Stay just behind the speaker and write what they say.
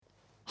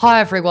Hi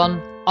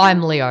everyone,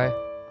 I'm Leo.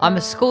 I'm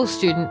a school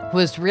student who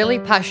is really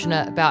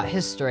passionate about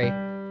history,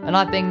 and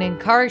I've been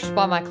encouraged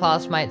by my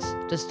classmates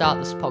to start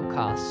this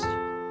podcast.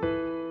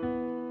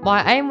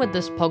 My aim with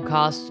this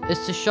podcast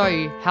is to show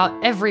you how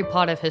every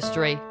part of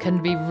history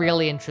can be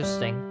really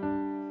interesting.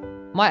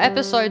 My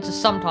episodes are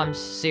sometimes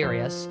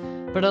serious,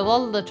 but a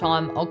lot of the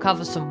time I'll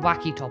cover some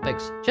wacky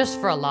topics just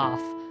for a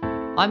laugh.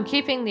 I'm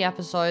keeping the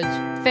episodes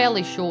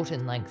fairly short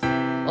in length,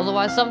 although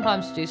I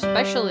sometimes do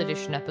special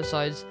edition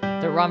episodes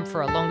that run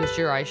for a longer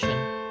duration.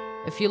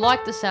 If you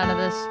like the sound of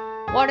this,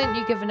 why don't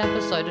you give an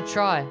episode a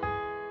try?